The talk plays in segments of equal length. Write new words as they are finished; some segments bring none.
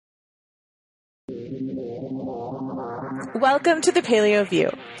Welcome to the Paleo View.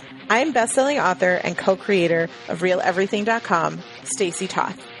 I'm best-selling author and co-creator of RealEverything.com, Stacey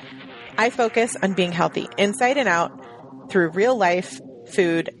Toth. I focus on being healthy inside and out through real life,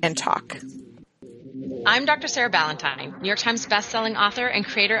 food, and talk. I'm Dr. Sarah Ballantyne, New York Times bestselling author and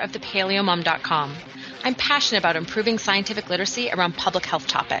creator of thepaleomom.com. I'm passionate about improving scientific literacy around public health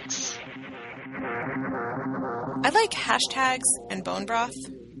topics. I like hashtags and bone broth.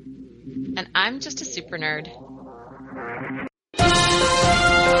 And I'm just a super nerd.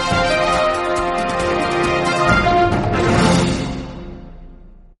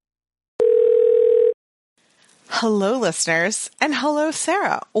 Hello, listeners, and hello,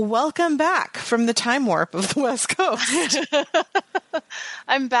 Sarah. Welcome back from the time warp of the West Coast.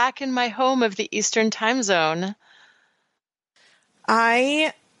 I'm back in my home of the Eastern time zone.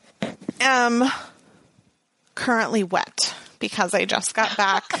 I am currently wet because I just got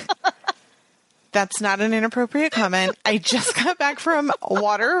back. That's not an inappropriate comment. I just got back from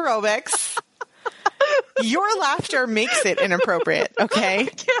water aerobics. Your laughter makes it inappropriate, okay?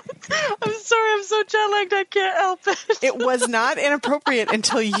 I'm sorry, I'm so jet-lagged, I can't help it. It was not inappropriate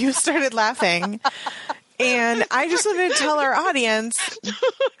until you started laughing. And I just wanted to tell our audience.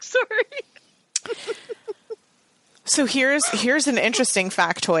 Sorry. So here's an interesting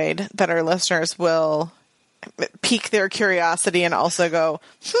factoid that our listeners will pique their curiosity and also go,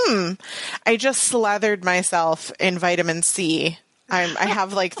 I just slathered myself in vitamin C. I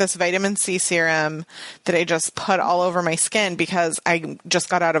have like this vitamin C serum that I just put all over my skin because I just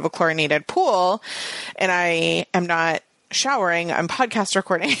got out of a chlorinated pool and I am not showering. I'm podcast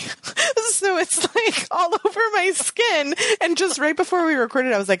recording. So it's like all over my skin. And just right before we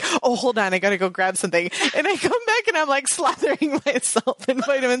recorded, I was like, oh, hold on. I got to go grab something. And I come back and I'm like slathering myself in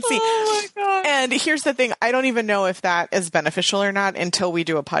vitamin C. Oh my God. And here's the thing. I don't even know if that is beneficial or not until we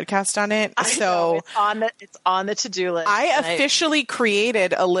do a podcast on it. So it's on the to-do list. I officially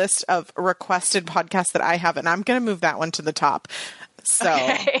created a list of requested podcasts that I have, and I'm going to move that one to the top. So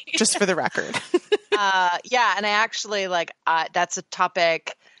okay. Just for the record. Yeah. And I actually that's a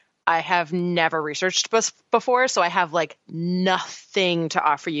topic I have never researched before. So I have like nothing to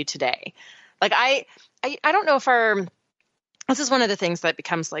offer you today. Like I don't know if this is one of the things that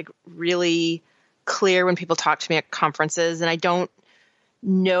becomes like really clear when people talk to me at conferences. And I don't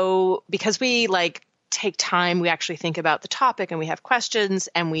know, because we like take time, we actually think about the topic and we have questions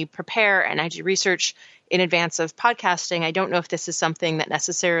and we prepare, and I do research in advance of podcasting. I don't know if this is something that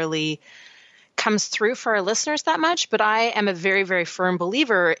necessarily comes through for our listeners that much, but I am a very, very firm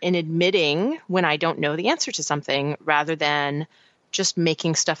believer in admitting when I don't know the answer to something rather than just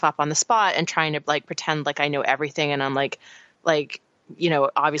making stuff up on the spot and trying to like pretend like I know everything. And I'm like,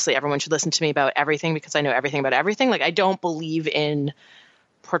 obviously everyone should listen to me about everything because I know everything about everything. Like, I don't believe in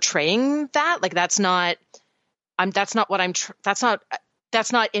portraying that. Like, that's not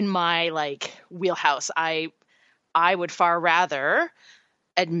in my like wheelhouse. I would far rather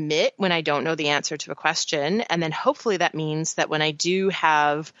admit when I don't know the answer to a question. And then hopefully that means that when I do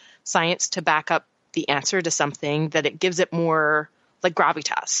have science to back up the answer to something, that it gives it more like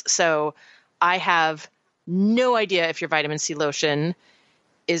gravitas. So I have no idea if your vitamin C lotion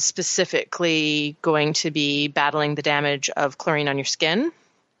is specifically going to be battling the damage of chlorine on your skin.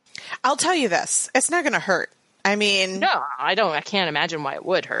 I'll tell you this. It's not going to hurt. I mean, no, I can't imagine why it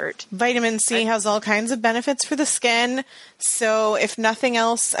would hurt. Vitamin C has all kinds of benefits for the skin. So if nothing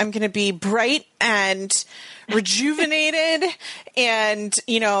else, I'm going to be bright and rejuvenated and,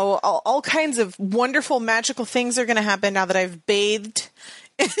 all kinds of wonderful, magical things are going to happen now that I've bathed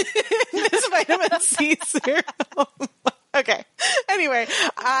in this vitamin C serum. Okay. Anyway,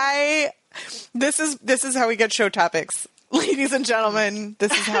 this is how we get show topics. Ladies and gentlemen,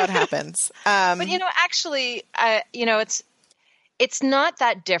 this is how it happens. But actually, it's not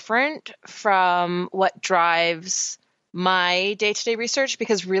that different from what drives my day-to-day research,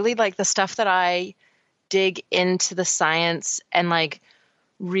 because really, like, the stuff that I dig into the science and like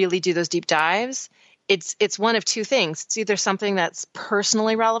really do those deep dives, it's one of two things. It's either something that's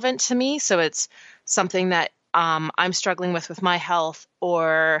personally relevant to me, so it's something that I'm struggling with my health,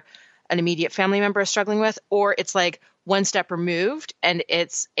 or an immediate family member is struggling with, or it's like one step removed and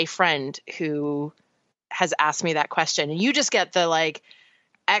it's a friend who has asked me that question. And you just get the like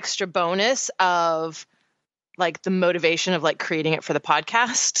extra bonus of like the motivation of like creating it for the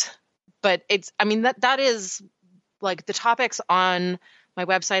podcast. But that is like the topics on my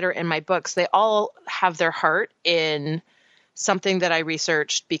website or in my books, they all have their heart in something that I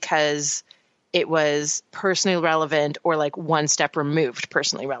researched because it was personally relevant or like one step removed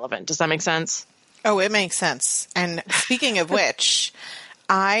personally relevant. Does that make sense? Oh, it makes sense. And speaking of which,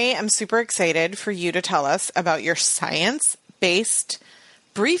 I am super excited for you to tell us about your science-based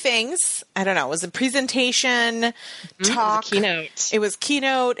briefings. I don't know. It was a presentation, talk. It was a keynote. It was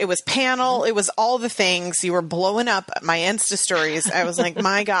keynote. It was panel. It was all the things. You were blowing up my Insta stories. I was like,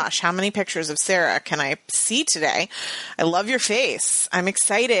 my gosh, how many pictures of Sarah can I see today? I love your face. I'm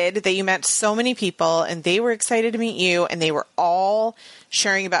excited that you met so many people and they were excited to meet you and they were all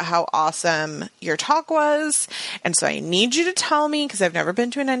sharing about how awesome your talk was. And so I need you to tell me, because I've never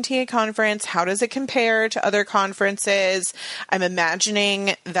been to an NTA conference, how does it compare to other conferences? I'm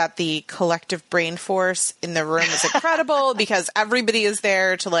imagining that the collective brain force in the room is incredible because everybody is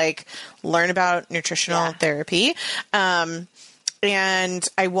there to like learn about nutritional therapy. And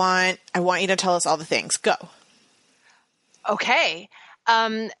I want you to tell us all the things. Go. Okay.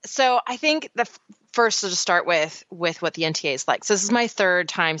 So I think first to start with what the NTA is like. So this is my third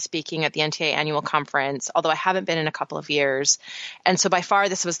time speaking at the NTA annual conference, although I haven't been in a couple of years. And so by far,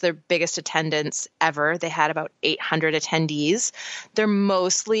 this was their biggest attendance ever. They had about 800 attendees. They're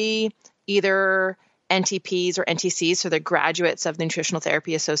mostly either NTPs or NTCs, so they're graduates of the Nutritional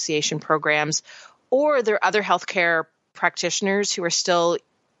Therapy Association programs, or they're other healthcare practitioners who are still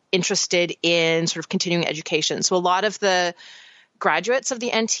interested in sort of continuing education. So a lot of the graduates of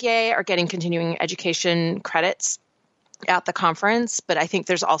the NTA are getting continuing education credits at the conference, but I think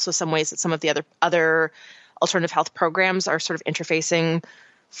there's also some ways that some of the other alternative health programs are sort of interfacing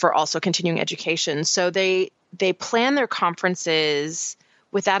for also continuing education. So they plan their conferences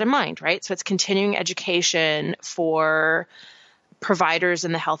with that in mind, right? So it's continuing education for providers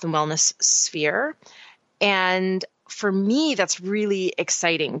in the health and wellness sphere. And for me, that's really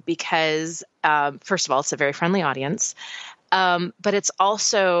exciting because, first of all, it's a very friendly audience. But it's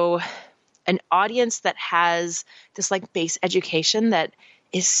also an audience that has this like base education that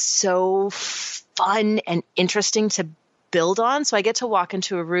is so fun and interesting to build on. So I get to walk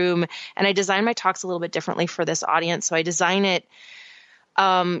into a room and I design my talks a little bit differently for this audience. So I design it,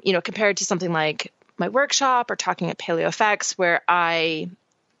 compared to something like my workshop or talking at PaleoFX, where I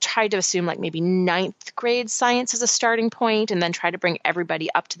tried to assume like maybe 9th grade science as a starting point and then try to bring everybody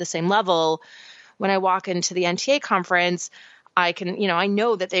up to the same level. When I walk into the NTA conference, I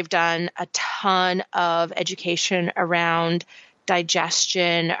know that they've done a ton of education around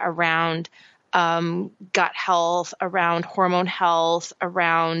digestion, around gut health, around hormone health,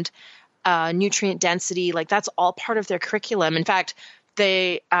 around nutrient density. Like that's all part of their curriculum. In fact,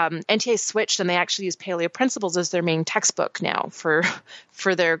 the NTA switched and they actually use Paleo Principles as their main textbook now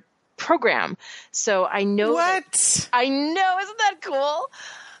for their program. So I know isn't that cool?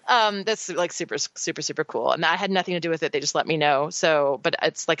 That's like super, super, super cool. And I had nothing to do with it. They just let me know. So, but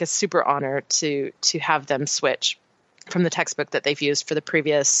it's like a super honor to have them switch from the textbook that they've used for the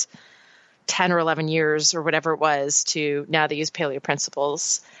previous 10 or 11 years or whatever it was to now they use Paleo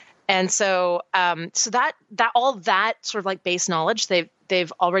Principles. And so, that all that sort of like base knowledge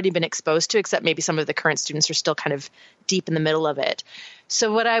they've already been exposed to, except maybe some of the current students are still kind of deep in the middle of it.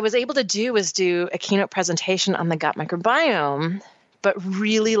 So what I was able to do was do a keynote presentation on the gut microbiome, but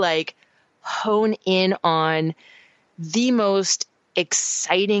really like hone in on the most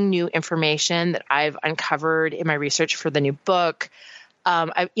exciting new information that I've uncovered in my research for the new book,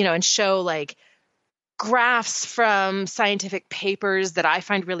 and show like graphs from scientific papers that I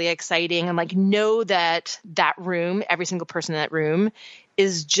find really exciting and like know that room, every single person in that room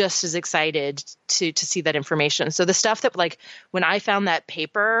is just as excited to see that information. So the stuff that like when I found that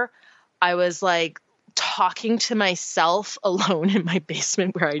paper, I was like talking to myself alone in my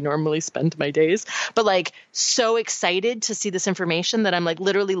basement where I normally spend my days, but like so excited to see this information that I'm like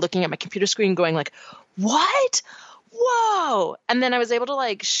literally looking at my computer screen going like, what? Whoa. And then I was able to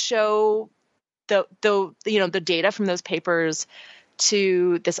like show the data from those papers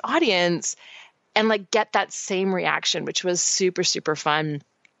to this audience and like get that same reaction, which was super, super fun.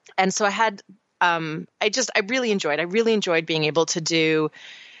 And so I had, I really enjoyed being able to do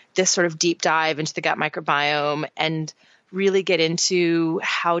this sort of deep dive into the gut microbiome and really get into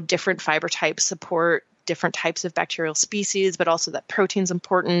how different fiber types support different types of bacterial species, but also that protein's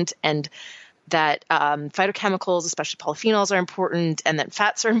important and that phytochemicals, especially polyphenols, are important, and that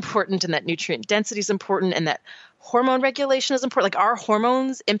fats are important, and that nutrient density is important, and that hormone regulation is important. Like our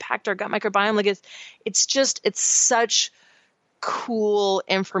hormones impact our gut microbiome. Like it's such cool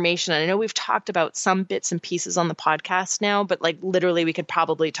information. And I know we've talked about some bits and pieces on the podcast now, but like literally we could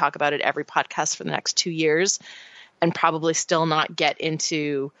probably talk about it every podcast for the next 2 years and probably still not get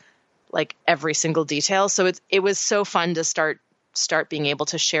into like every single detail. So it was so fun to start being able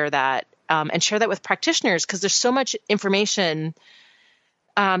to share that and share that with practitioners, because there's so much information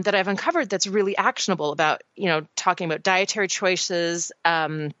that I've uncovered that's really actionable about, talking about dietary choices,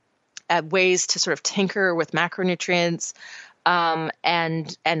 ways to sort of tinker with macronutrients, and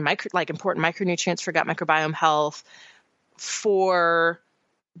important micronutrients for gut microbiome health for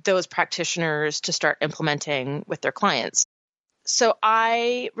those practitioners to start implementing with their clients. So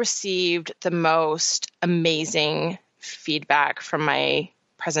I received the most amazing feedback from my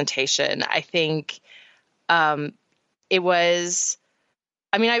presentation. I think it was,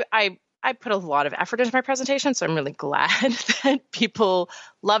 I put a lot of effort into my presentation, so I'm really glad that people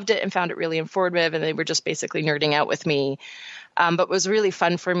loved it and found it really informative, and they were just basically nerding out with me. But what was really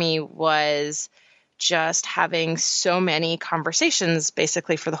fun for me was just having so many conversations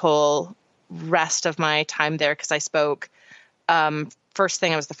basically for the whole rest of my time there, because I spoke first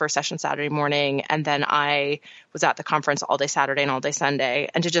thing, I was the first session Saturday morning, and then I was at the conference all day Saturday and all day Sunday,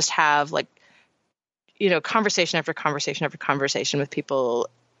 and to just have conversation after conversation after conversation with people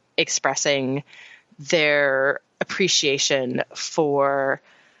expressing their appreciation for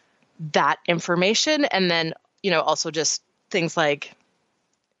that information. And then, also just things like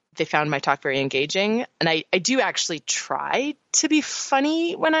they found my talk very engaging. And I do actually try to be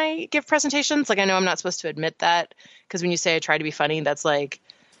funny when I give presentations. Like, I know I'm not supposed to admit that, because when you say I try to be funny, that's like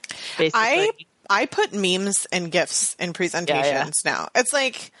basically. I put memes and GIFs in presentations now. It's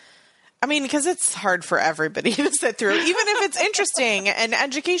like, because it's hard for everybody to sit through, even if it's interesting and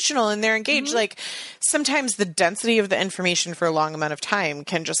educational and they're engaged. Mm-hmm. Like, sometimes the density of the information for a long amount of time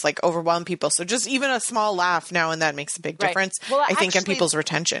can just overwhelm people. So just even a small laugh now and then makes a big difference. Well, I think in people's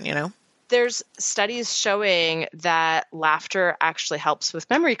retention, There's studies showing that laughter actually helps with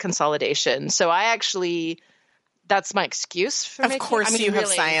memory consolidation. So that's my excuse for making. Of course, you have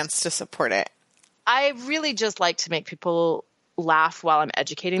science to support it. I really just like to make people laugh while I'm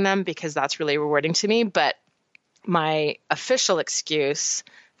educating them, because that's really rewarding to me. But my official excuse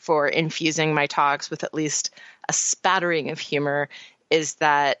for infusing my talks with at least a spattering of humor is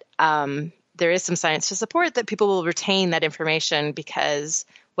that there is some science to support that people will retain that information, because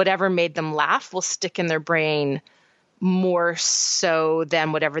whatever made them laugh will stick in their brain more so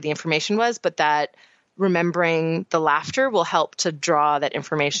than whatever the information was, but that remembering the laughter will help to draw that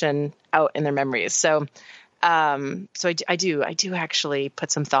information out in their memories. So I do actually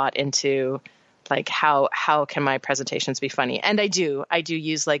put some thought into how can my presentations be funny? And I do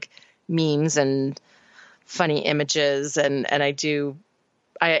use memes and funny images, and I do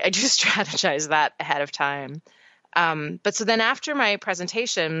strategize that ahead of time. But so then after my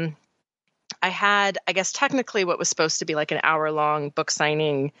presentation, I had, I guess, technically what was supposed to be an hour-long book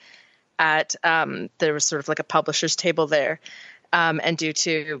signing at, there was sort of a publisher's table there. And due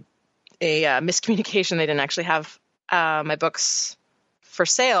to a miscommunication, they didn't actually have my books for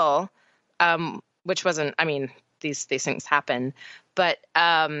sale, which wasn't, these things happen. But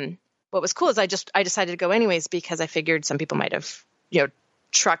what was cool is I decided to go anyways, because I figured some people might have,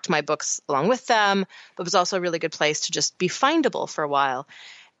 trucked my books along with them, but it was also a really good place to just be findable for a while.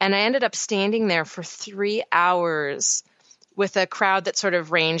 And I ended up standing there for 3 hours with a crowd that sort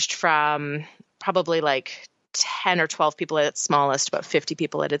of ranged from probably 10 or 12 people at its smallest, about 50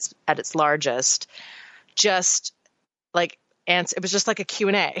 people at its largest. Just answer. It was just a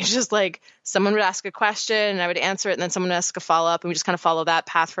Q&A. It's just someone would ask a question and I would answer it, and then someone would ask a follow-up, and we just kind of follow that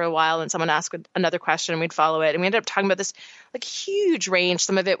path for a while, and someone asked another question and we'd follow it. And we ended up talking about this huge range.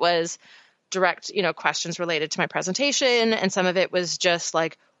 Some of it was direct, questions related to my presentation, and some of it was just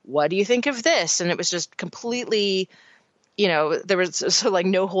what do you think of this? And it was just completely, there was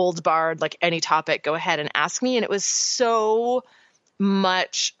no holds barred, any topic, go ahead and ask me. And it was so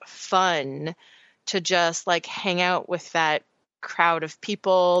much fun to just hang out with that crowd of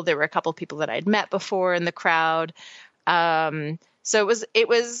people. There were a couple of people that I'd met before in the crowd. So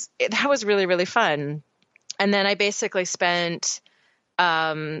that was really, really fun. And then I basically spent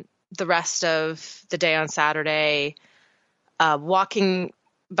the rest of the day on Saturday walking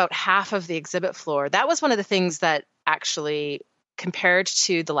about half of the exhibit floor. That was one of the things that actually, compared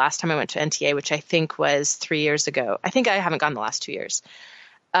to the last time I went to NTA, which I think was 3 years ago. I think I haven't gone the last 2 years.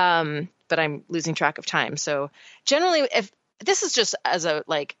 But I'm losing track of time. So generally, if this is just as a,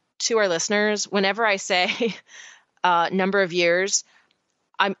 to our listeners, whenever I say number of years,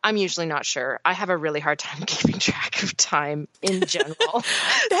 I'm usually not sure. I have a really hard time keeping track of time in general.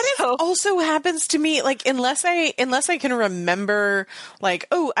 Also happens to me. Unless I can remember,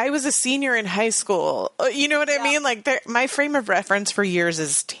 I was a senior in high school. You know what I mean? My frame of reference for years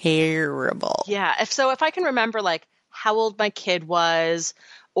is terrible. Yeah. If I can remember how old my kid was,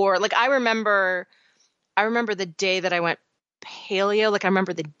 or I remember the day that I went paleo. I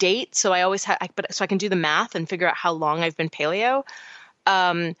remember the date. So I always so I can do the math and figure out how long I've been paleo.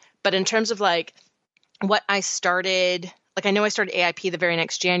 But in terms of like what I started, like I know I started AIP the very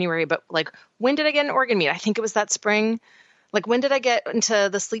next January, but like when did I get an organ meat? I think it was that spring. Like when did I get into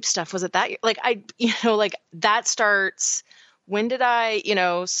the sleep stuff? Was it that year? Like like that starts. When did I,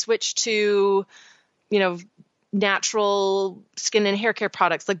 switch to, natural skin and hair care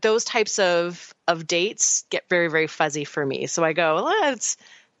products? Like those types of dates get very, very fuzzy for me. So I go, well, it's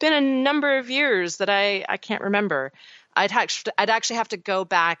been a number of years that I can't remember. I'd actually have to go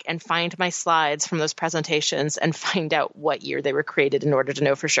back and find my slides from those presentations and find out what year they were created in order to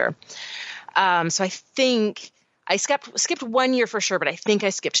know for sure. So I think I skipped 1 year for sure, but I think I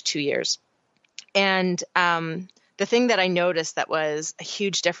skipped 2 years. And the thing that I noticed that was a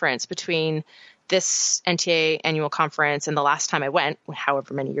huge difference between this NTA annual conference and the last time I went,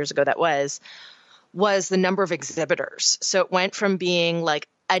 however many years ago that was the number of exhibitors. So it went from being like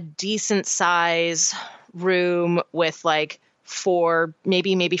a decent size room with like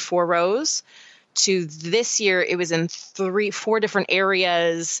maybe four rows to this year it was in 4 different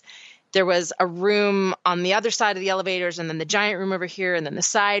areas. There was a room on the other side of the elevators, and then the giant room over here, and then the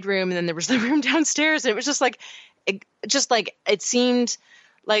side room, and then there was the room downstairs. And it was just like, it seemed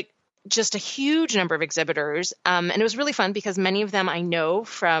like just a huge number of exhibitors. And it was really fun because many of them I know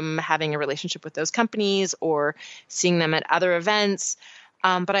from having a relationship with those companies or seeing them at other events.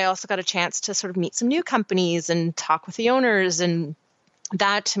 But I also got a chance to sort of meet some new companies and talk with the owners. And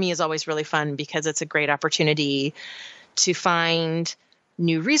that to me is always really fun because it's a great opportunity to find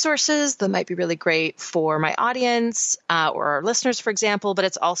new resources that might be really great for my audience or our listeners, for example. But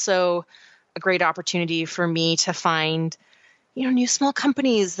it's also a great opportunity for me to find, new small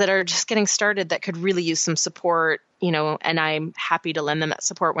companies that are just getting started that could really use some support, and I'm happy to lend them that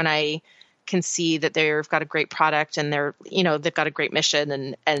support when I can see that they've got a great product and they've got a great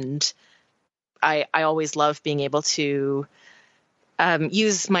mission. And I always love being able to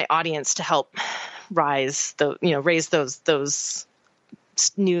use my audience to help raise those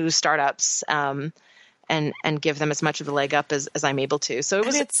new startups and give them as much of a leg up as I'm able to. So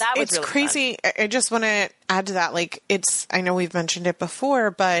it's really crazy. Fun. I just want to add to that. Like I know we've mentioned it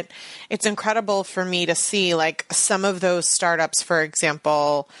before, but it's incredible for me to see like some of those startups, for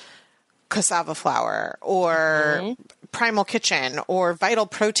example, cassava flour or Primal Kitchen or Vital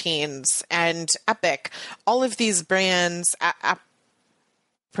Proteins and Epic, all of these brands,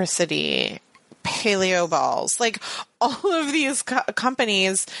 Apricity, Paleo Balls, like all of these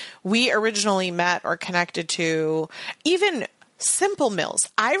companies we originally met or connected to, even Simple Mills.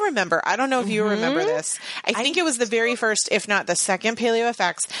 I remember, I don't know if you remember this. I think it was the very first, if not the second Paleo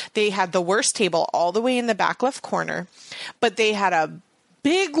FX. They had the worst table all the way in the back left corner, but they had a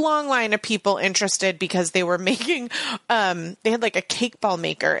big long line of people interested because they were making, they had like a cake ball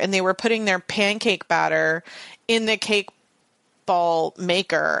maker and they were putting their pancake batter in the cake ball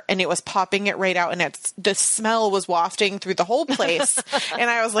maker and it was popping it right out and the smell was wafting through the whole place. And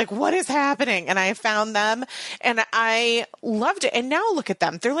I was like, what is happening? And I found them and I loved it. And now look at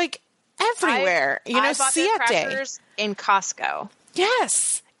them. They're like everywhere. I bought their crackers in Costco.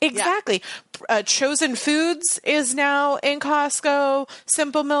 Yes. Exactly. Yeah. Chosen Foods is now in Costco.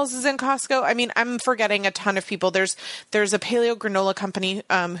 Simple Mills is in Costco. I mean, I'm forgetting a ton of people. There's a paleo granola company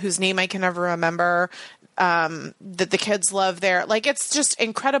whose name I can never remember that the kids love there. Like, it's just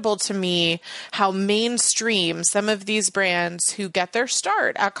incredible to me how mainstream some of these brands who get their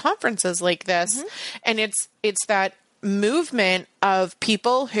start at conferences like this. And it's that movement of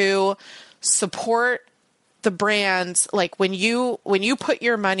people who support the brands. Like when you put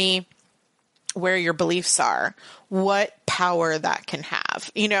your money where your beliefs are, what power that can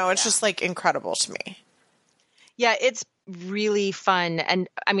have, it's just like incredible to me. Yeah, it's really fun. And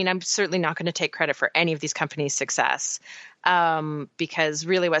I mean, I'm certainly not going to take credit for any of these companies' success because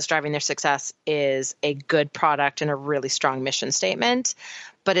really what's driving their success is a good product and a really strong mission statement.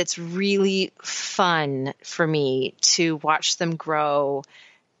 But it's really fun for me to watch them grow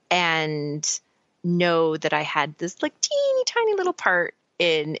and know that I had this like teeny tiny little part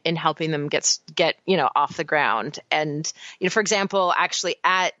in helping them get off the ground. And for example, actually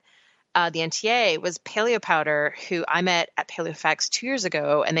at the NTA was Paleo Powder, who I met at PaleoFX 2 years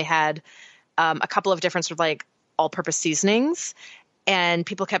ago, and they had a couple of different sort of like all-purpose seasonings, and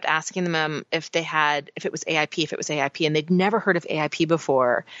people kept asking them if it was AIP, and they'd never heard of AIP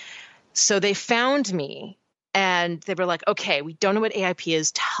before. So they found me. And they were like, okay, we don't know what AIP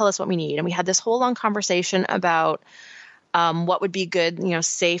is. Tell us what we need. And we had this whole long conversation about what would be good,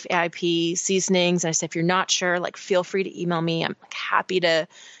 safe AIP seasonings. And I said, if you're not sure, like, feel free to email me. I'm like, happy to,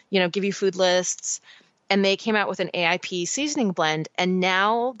 give you food lists. And they came out with an AIP seasoning blend. And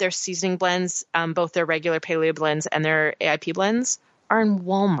now their seasoning blends, both their regular paleo blends and their AIP blends, are in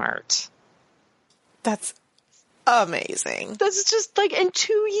Walmart. That's amazing. That's just like in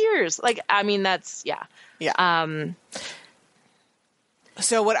 2 years. Like, I mean, that's, yeah. Yeah.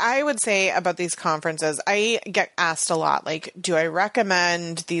 So what I would say about these conferences, I get asked a lot, like, do I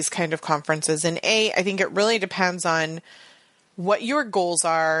recommend these kind of conferences? And I think it really depends on what your goals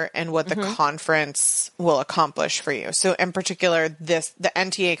are and what the conference will accomplish for you. So in particular, the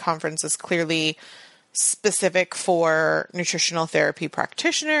NTA conference is clearly specific for nutritional therapy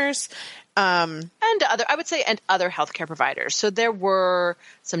practitioners. And other healthcare providers. So there were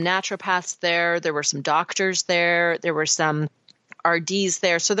some naturopaths there were some doctors there were some RDs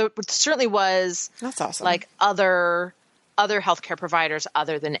there. So there certainly was That's awesome. like other healthcare providers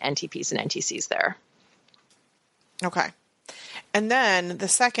other than NTPs and NTCs there. Okay. And then the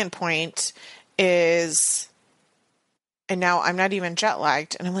second point is, and now I'm not even jet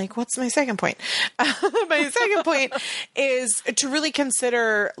lagged, and I'm like, what's my second point? My second point is to really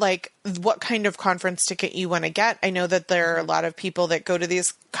consider like what kind of conference ticket you want to get. I know that there are a lot of people that go to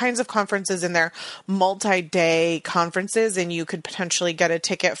these kinds of conferences and they're multi-day conferences, and you could potentially get a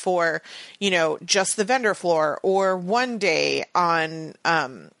ticket for, just the vendor floor, or one day on,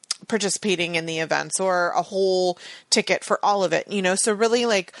 participating in the events, or a whole ticket for all of it, so really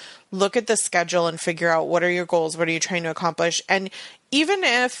like look at the schedule and figure out what are your goals, what are you trying to accomplish. And even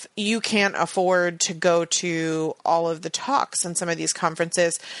if you can't afford to go to all of the talks in some of these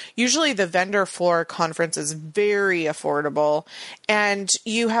conferences, usually the vendor floor conference is very affordable, and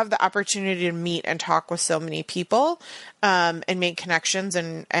you have the opportunity to meet and talk with so many people, and make connections,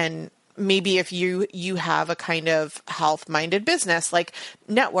 and maybe if you have a kind of health-minded business, like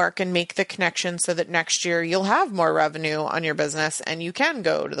network and make the connection so that next year you'll have more revenue on your business and you can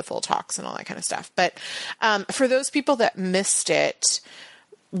go to the full talks and all that kind of stuff. But for those people that missed it,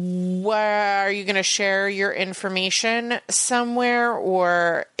 where are you going to share your information somewhere,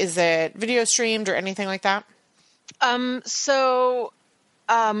 or is it video streamed or anything like that? Other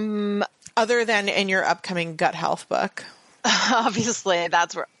than in your upcoming gut health book. Obviously,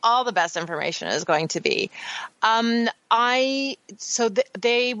 that's where all the best information is going to be. They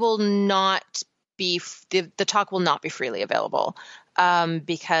will not be, the talk will not be freely available,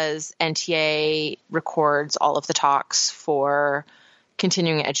 because NTA records all of the talks for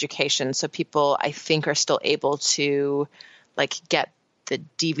continuing education. So people, I think, are still able to like get the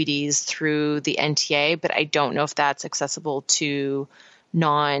DVDs through the NTA, but I don't know if that's accessible to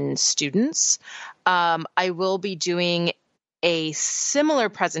non-students. I will be doing a similar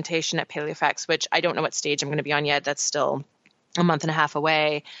presentation at PaleoFX, which I don't know what stage I'm going to be on yet. That's still a month and a half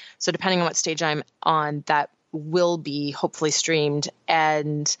away. So depending on what stage I'm on, that will be hopefully streamed,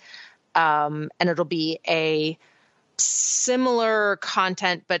 and it'll be a similar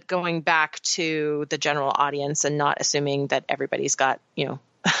content, but going back to the general audience and not assuming that everybody's got,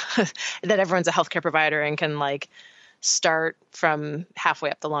 that everyone's a healthcare provider and can like start from halfway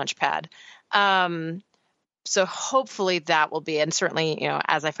up the launch pad. So hopefully that will be, and certainly,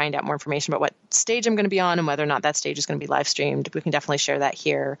 as I find out more information about what stage I'm going to be on and whether or not that stage is going to be live streamed, we can definitely share that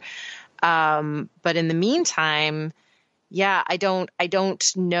here. But in the meantime, yeah, I don't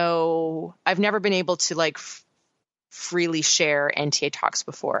know. I've never been able to like freely share NTA talks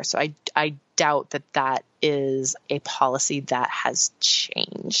before. So I doubt that is a policy that has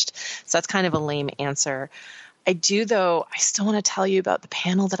changed. So that's kind of a lame answer. I do, though, I still want to tell you about the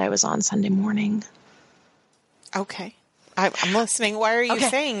panel that I was on Sunday morning. Okay. I'm listening. Why are you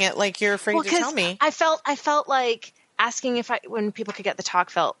saying it like you're afraid to tell me? I felt like asking when people could get the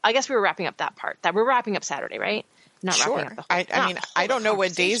talk I guess we were wrapping up that part. That we're wrapping up Saturday, right? Not sure. Wrapping up the whole, I don't know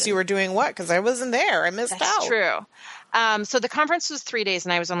what days you were doing what, because I wasn't there. I missed out. That's true. So the conference was 3 days,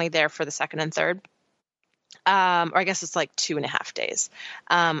 and I was only there for the second and third. Or I guess it's like 2.5 days.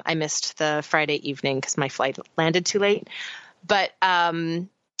 I missed the Friday evening because my flight landed too late. But so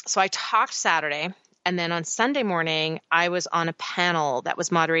I talked Saturday. And then on Sunday morning, I was on a panel that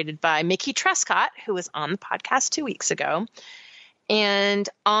was moderated by Mickey Trescott, who was on the podcast 2 weeks ago. And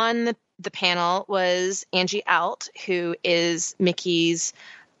on the panel was Angie Alt, who is Mickey's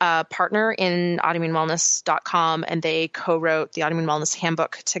partner in autoimmunewellness.com, and they co-wrote the Autoimmune Wellness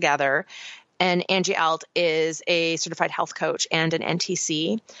Handbook together. And Angie Alt is a certified health coach and an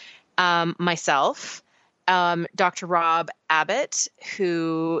NTC. Myself, Dr. Rob Abbott,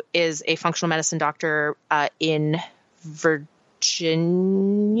 who is a functional medicine doctor in Virginia.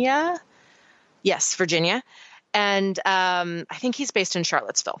 Yes, Virginia. And I think he's based in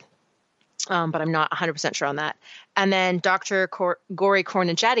Charlottesville, but I'm not 100% sure on that. And then Dr. Gori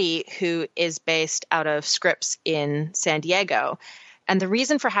Cornagetti, who is based out of Scripps in San Diego. And the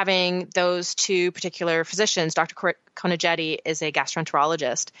reason for having those two particular physicians, Dr. Conagetti is a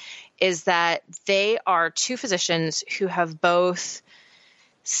gastroenterologist, is that they are two physicians who have both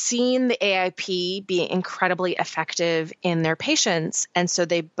seen the AIP be incredibly effective in their patients. And so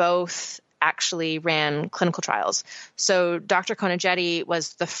they both actually ran clinical trials. So Dr. Conagetti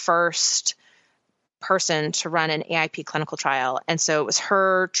was the first person to run an AIP clinical trial. And so it was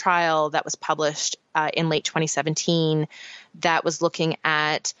her trial that was published in late 2017 that was looking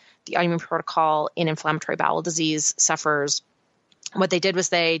at the autoimmune protocol in inflammatory bowel disease sufferers. What they did was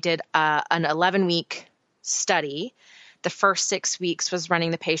they did an 11-week study. The first 6 weeks was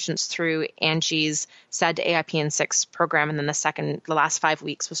running the patients through Angie's SAD to AIP in 6 program. And then the last 5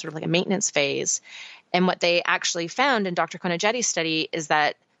 weeks was sort of like a maintenance phase. And what they actually found in Dr. Conagetti's study is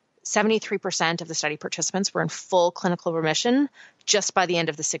that 73% of the study participants were in full clinical remission just by the end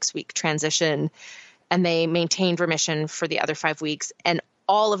of the 6-week transition. And they maintained remission for the other 5 weeks. And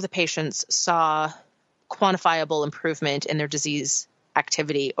all of the patients saw quantifiable improvement in their disease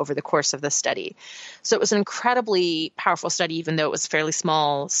activity over the course of the study. So it was an incredibly powerful study, even though it was fairly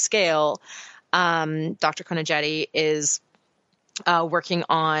small scale. Dr. Conagetti is working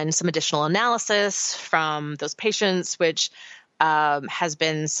on some additional analysis from those patients, which has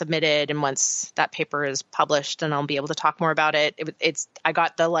been submitted. And once that paper is published, and I'll be able to talk more about it, I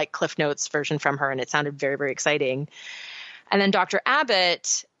got the Cliff Notes version from her, and it sounded very, very exciting. And then Dr.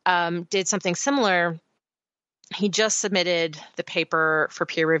 Abbott did something similar. He just submitted the paper for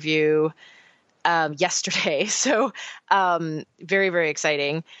peer review yesterday. So very, very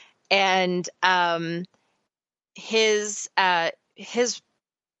exciting. And his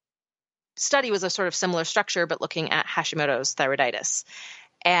study was a sort of similar structure, but looking at Hashimoto's thyroiditis.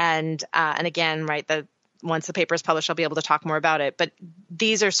 And again, right, once the paper is published, I'll be able to talk more about it. But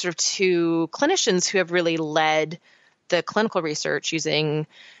these are sort of two clinicians who have really led the clinical research using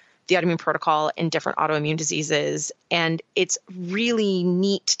the autoimmune protocol in different autoimmune diseases. And it's really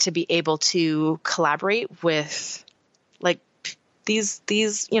neat to be able to collaborate with these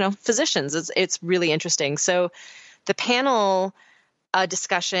physicians. It's really interesting. So the panel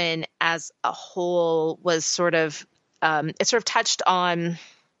discussion as a whole was it sort of touched on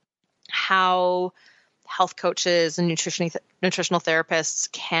how health coaches and nutritional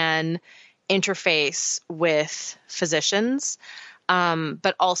therapists can interface with physicians.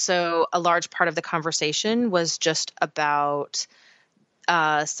 But also a large part of the conversation was just about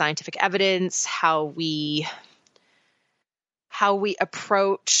scientific evidence, how we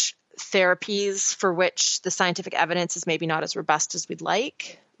approach therapies for which the scientific evidence is maybe not as robust as we'd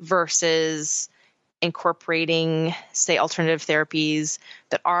like, versus incorporating, say, alternative therapies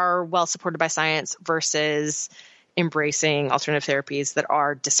that are well supported by science versus embracing alternative therapies that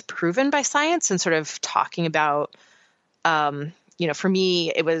are disproven by science, and sort of talking about for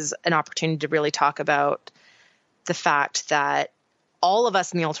me, it was an opportunity to really talk about the fact that all of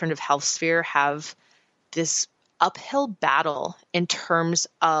us in the alternative health sphere have this uphill battle in terms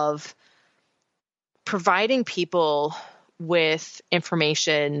of providing people with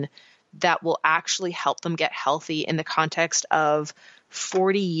information that will actually help them get healthy in the context of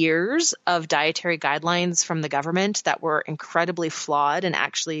 40 years of dietary guidelines from the government that were incredibly flawed and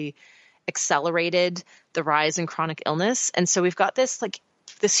actually accelerated the rise in chronic illness. And so we've got this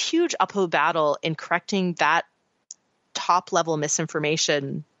huge uphill battle in correcting that top level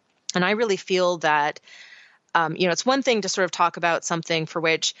misinformation. And I really feel that, it's one thing to sort of talk about something for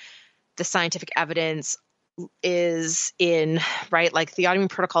which the scientific evidence is in, right? Like the autoimmune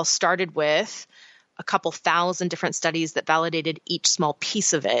protocol started with a couple thousand different studies that validated each small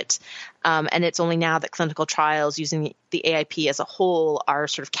piece of it. And it's only now that clinical trials using the AIP as a whole are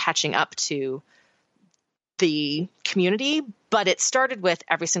sort of catching up to the community, but it started with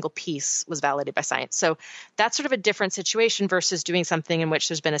every single piece was validated by science. So that's sort of a different situation versus doing something in which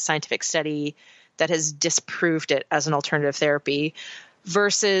there's been a scientific study that has disproved it as an alternative therapy,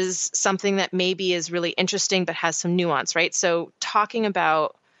 versus something that maybe is really interesting but has some nuance, right? So talking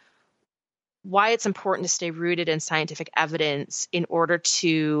about why it's important to stay rooted in scientific evidence in order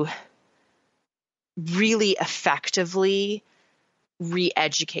to really effectively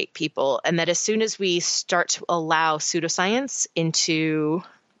re-educate people. And that as soon as we start to allow pseudoscience into,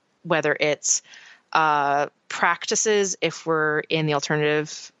 whether it's practices, if we're in the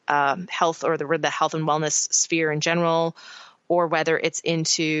alternative health or the health and wellness sphere in general, or whether it's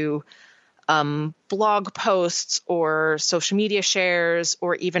into blog posts or social media shares,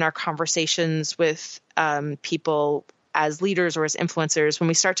 or even our conversations with people as leaders or as influencers, when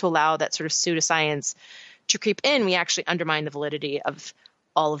we start to allow that sort of pseudoscience to creep in, we actually undermine the validity of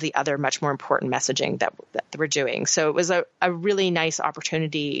all of the other much more important messaging that we're doing. So it was a really nice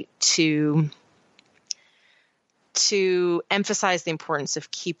opportunity to emphasize the importance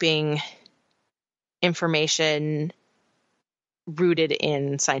of keeping information rooted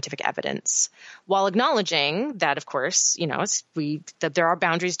in scientific evidence, while acknowledging that, of course, that there are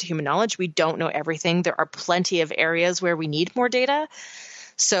boundaries to human knowledge. We don't know everything. There are plenty of areas where we need more data.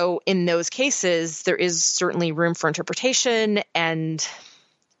 So in those cases, there is certainly room for interpretation and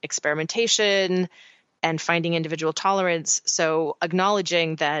experimentation and finding individual tolerance. So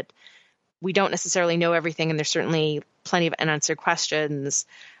acknowledging that we don't necessarily know everything, and there's certainly plenty of unanswered questions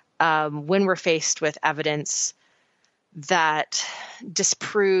when we're faced with evidence that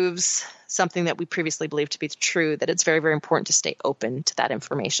disproves something that we previously believed to be true, that it's very, very important to stay open to that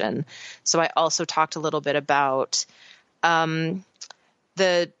information. So I also talked a little bit about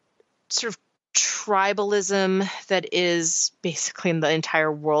the sort of tribalism that is basically in the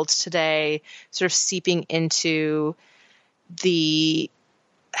entire world today, sort of seeping into the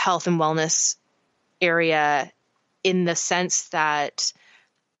health and wellness area, in the sense that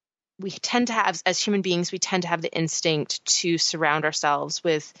we tend to have, as human beings, we tend to have the instinct to surround ourselves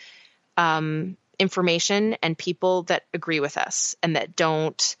with information and people that agree with us and that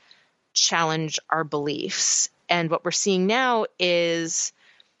don't challenge our beliefs. And what we're seeing now is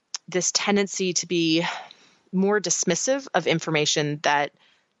this tendency to be more dismissive of information that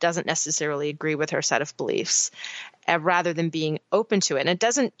doesn't necessarily agree with our set of beliefs, rather than being open to it. And it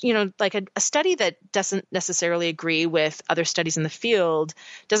doesn't, like a study that doesn't necessarily agree with other studies in the field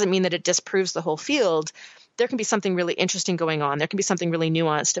doesn't mean that it disproves the whole field. There can be something really interesting going on. There can be something really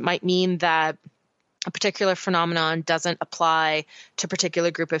nuanced. It might mean that a particular phenomenon doesn't apply to a particular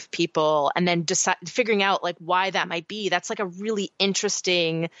group of people, and then figuring out like why that might be. That's like a really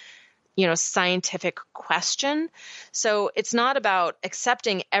interesting scientific question. So it's not about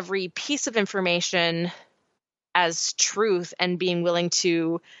accepting every piece of information as truth and being willing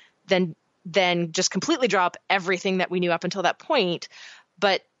to then just completely drop everything that we knew up until that point,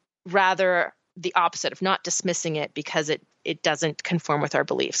 but rather the opposite, of not dismissing it because it doesn't conform with our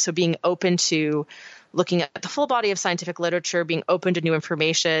beliefs. So being open to looking at the full body of scientific literature, being open to new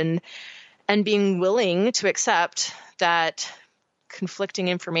information, and being willing to accept that conflicting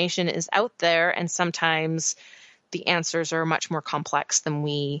information is out there, and sometimes the answers are much more complex than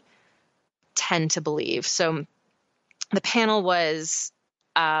we tend to believe. So the panel was,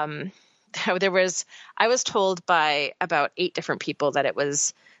 I was told by about 8 different people that it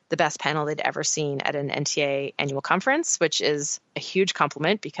was the best panel they'd ever seen at an NTA annual conference, which is a huge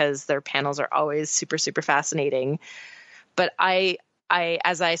compliment because their panels are always super, super fascinating. But I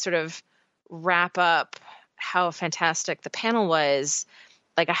as I sort of wrap up how fantastic the panel was,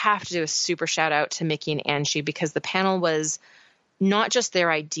 like I have to do a super shout out to Mickey and Angie, because the panel was not just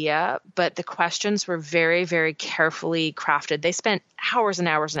their idea, but the questions were very, very carefully crafted. They spent hours and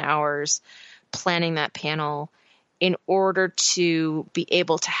hours and hours planning that panel in order to be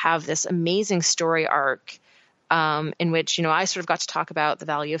able to have this amazing story arc in which, I sort of got to talk about the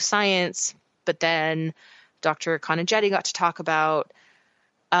value of science, but then Dr. Conagetti got to talk about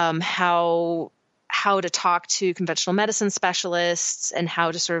how to talk to conventional medicine specialists and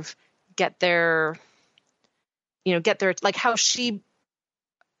how to sort of get their, like how she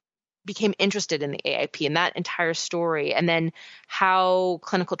became interested in the AIP and that entire story, and then how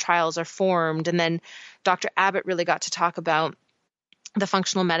clinical trials are formed. And then Dr. Abbott really got to talk about the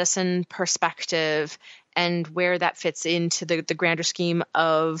functional medicine perspective and where that fits into the grander scheme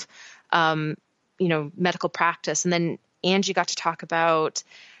of, medical practice. And then Angie got to talk about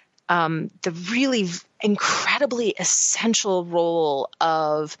the really incredibly essential role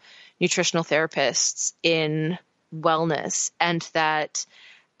of nutritional therapists in wellness, and that,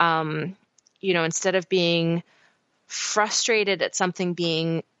 instead of being frustrated at something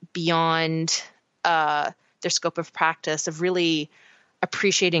being beyond their scope of practice, of really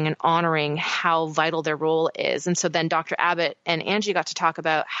appreciating and honoring how vital their role is. And so then Dr. Abbott and Angie got to talk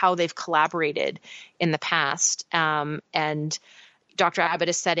about how they've collaborated in the past. And Dr. Abbott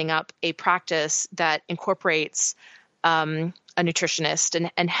is setting up a practice that incorporates a nutritionist,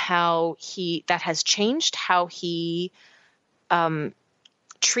 and how that has changed how he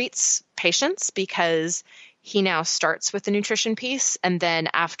treats patients, because he now starts with the nutrition piece, and then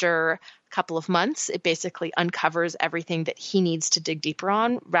after a couple of months, it basically uncovers everything that he needs to dig deeper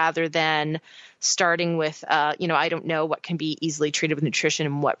on, rather than starting with, I don't know what can be easily treated with nutrition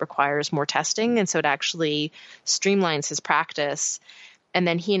and what requires more testing. And so it actually streamlines his practice. And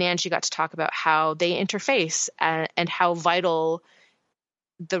then he and Angie got to talk about how they interface and how vital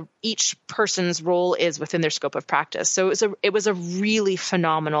each person's role is within their scope of practice. So it was a really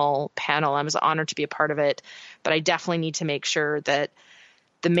phenomenal panel. I was honored to be a part of it, but I definitely need to make sure that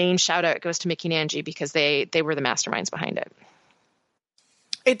the main shout out goes to Mickey and Angie because they were the masterminds behind it.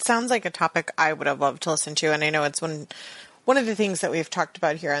 It sounds like a topic I would have loved to listen to. And I know it's one of the things that we've talked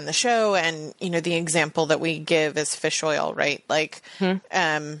about here on the show. And, the example that we give is fish oil, right? Like,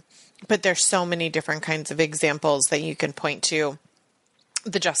 but there's so many different kinds of examples that you can point to.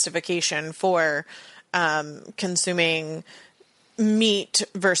 The justification for consuming meat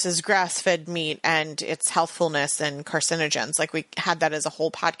versus grass-fed meat and its healthfulness and carcinogens. Like we had that as a whole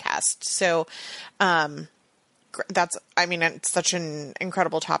podcast. So it's such an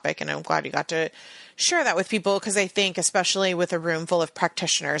incredible topic, and I'm glad you got to share that with people, because I think especially with a room full of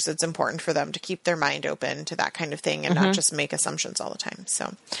practitioners, it's important for them to keep their mind open to that kind of thing and not just make assumptions all the time.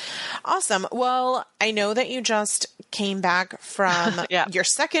 So awesome. Well, I know that you just came back from your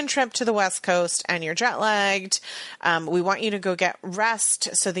second trip to the West Coast and you're jet lagged. We want you to go get rest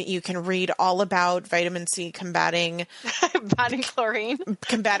so that you can read all about vitamin C combating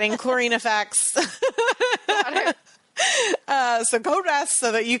chlorine effects. So go rest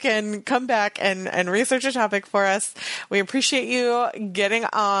so that you can come back and research a topic for us. We appreciate you getting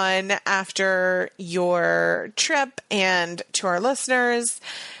on after your trip. And to our listeners,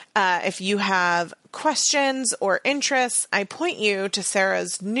 if you have questions or interests, I point you to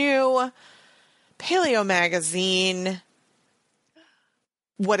Sarah's new paleo magazine.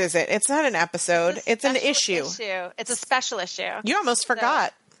 What is it? It's not an episode. It's an issue. It's a special issue. You almost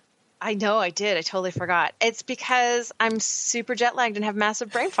forgot. I know I did. I totally forgot. It's because I'm super jet lagged and have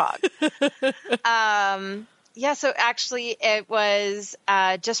massive brain fog. So actually it was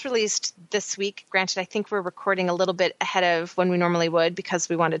just released this week. Granted, I think we're recording a little bit ahead of when we normally would because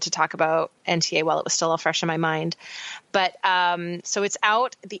we wanted to talk about NTA while it was still all fresh in my mind. But so it's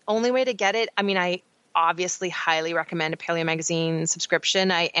out. The only way to get it, I obviously highly recommend a Paleo Magazine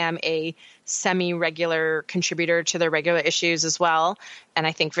subscription. I am a semi-regular contributor to their regular issues as well, and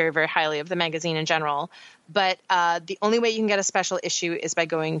I think very, very highly of the magazine in general. But the only way you can get a special issue is by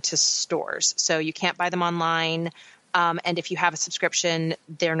going to stores. So you can't buy them online, and if you have a subscription,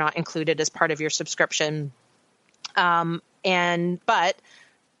 they're not included as part of your subscription. But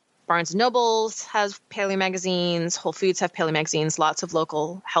Barnes & Nobles has paleo magazines. Whole Foods have paleo magazines. Lots of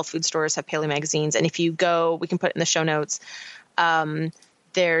local health food stores have paleo magazines. And if you go, we can put it in the show notes.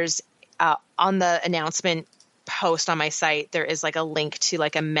 There's on the announcement post on my site, there is like a link to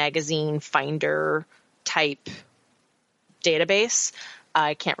like a magazine finder type database.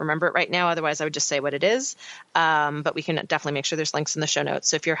 I can't remember it right now. Otherwise, I would just say what it is. But we can definitely make sure there's links in the show notes.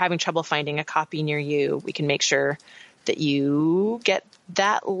 So if you're having trouble finding a copy near you, we can make sure that you get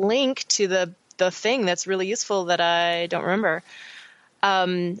that link to the thing that's really useful that I don't remember.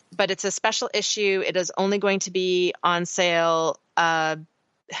 But it's a special issue. It is only going to be on sale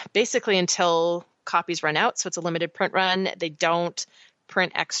basically until copies run out. So it's a limited print run. They don't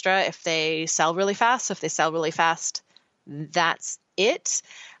print extra if they sell really fast. So if they sell really fast, that's it.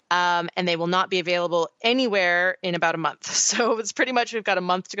 And they will not be available anywhere in about a month. So it's pretty much we've got a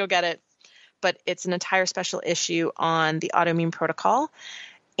month to go get it. But it's an entire special issue on the autoimmune protocol.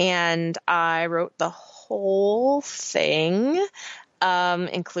 And I wrote the whole thing,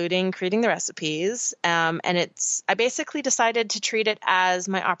 including creating the recipes. And I basically decided to treat it as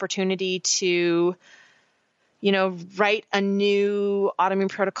my opportunity to, write a new autoimmune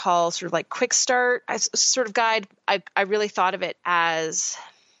protocol, sort of like quick start sort of guide. I really thought of it as,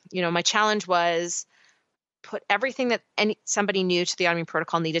 my challenge was put everything that somebody new to the autoimmune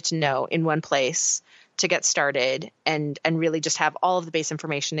protocol needed to know in one place to get started and really just have all of the base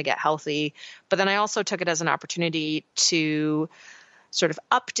information to get healthy. But then I also took it as an opportunity to sort of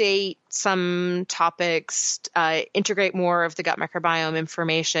update some topics, integrate more of the gut microbiome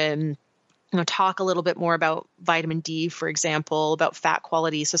information, talk a little bit more about vitamin D, for example, about fat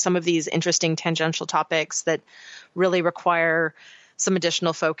quality. So some of these interesting tangential topics that really require some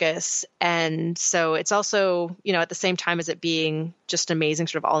additional focus. And so it's also, at the same time as it being just amazing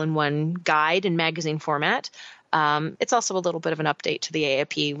sort of all-in-one guide in magazine format, it's also a little bit of an update to the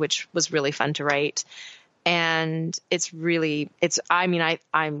AAP, which was really fun to write. And I think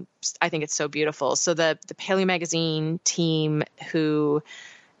it's so beautiful. So the Paleo Magazine team who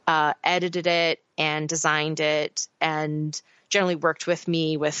edited it and designed it and generally worked with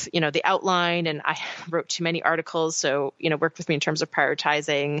me with, the outline, and I wrote too many articles. So, worked with me in terms of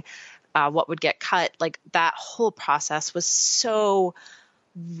prioritizing what would get cut. Like that whole process was so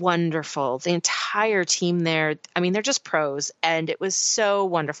wonderful. The entire team there, they're just pros, and it was so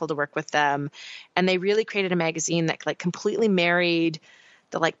wonderful to work with them. And they really created a magazine that like completely married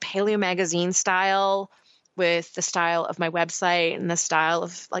the like paleo magazine style with the style of my website and the style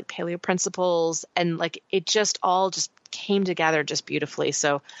of like paleo principles. And like, it just all just came together just beautifully.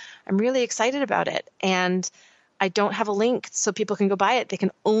 So I'm really excited about it. And I don't have a link so people can go buy it. They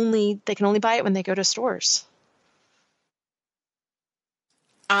can only buy it when they go to stores.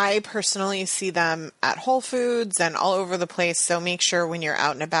 I personally see them at Whole Foods and all over the place. So make sure when you're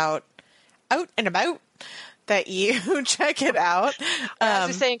out and about, that you check it out. As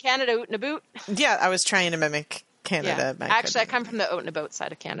we say in Canada, out and about. Yeah, I was trying to mimic Canada. Yeah. Actually, I come from the out and about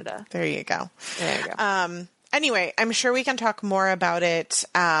side of Canada. There you go. There you go. Anyway, I'm sure we can talk more about it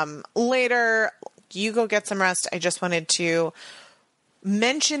later. You go get some rest. I just wanted to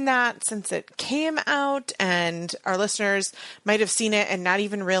mention that since it came out and our listeners might have seen it and not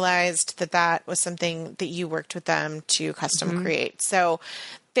even realized that that was something that you worked with them to custom create. So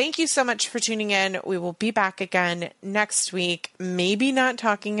thank you so much for tuning in. We will be back again next week. Maybe not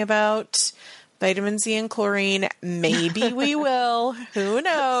talking about vitamin C and chlorine. Maybe we will. Who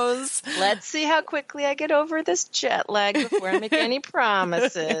knows? Let's see how quickly I get over this jet lag before I make any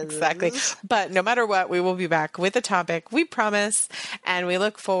promises. Exactly. But no matter what, we will be back with a topic, we promise. And we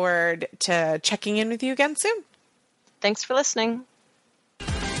look forward to checking in with you again soon. Thanks for listening.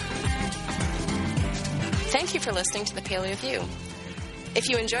 Thank you for listening to The Paleo View. If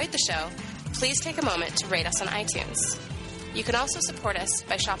you enjoyed the show, please take a moment to rate us on iTunes. You can also support us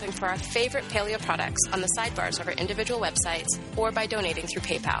by shopping for our favorite paleo products on the sidebars of our individual websites or by donating through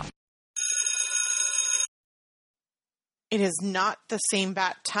PayPal. It is not the same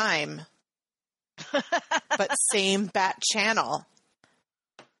bat time, but same bat channel.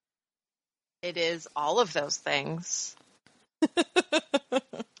 It is all of those things.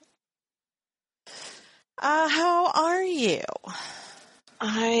 How are you?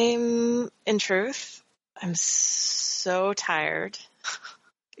 In truth, I'm so tired.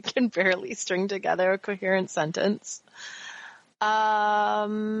 I can barely string together a coherent sentence.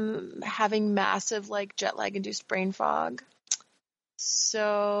 Having massive like jet lag induced brain fog.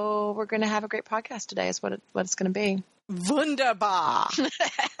 So we're going to have a great podcast today is what it's going to be. Wunderbar.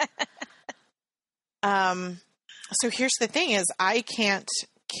 So here's the thing is I can't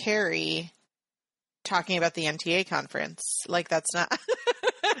carry talking about the NTA conference. Like that's not,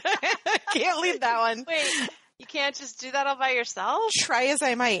 can't leave that one. Wait, you can't just do that all by yourself? Try as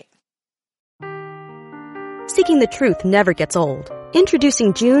I might. Seeking the truth never gets old.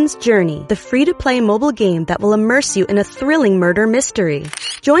 Introducing June's Journey, the free-to-play mobile game that will immerse you in a thrilling murder mystery.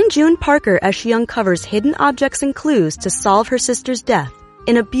 Join June Parker as she uncovers hidden objects and clues to solve her sister's death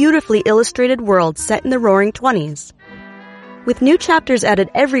in a beautifully illustrated world set in the Roaring '20s. With new chapters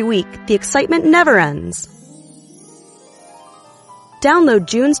added every week, the excitement never ends. Download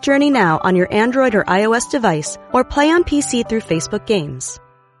June's Journey now on your Android or iOS device or play on PC through Facebook Games.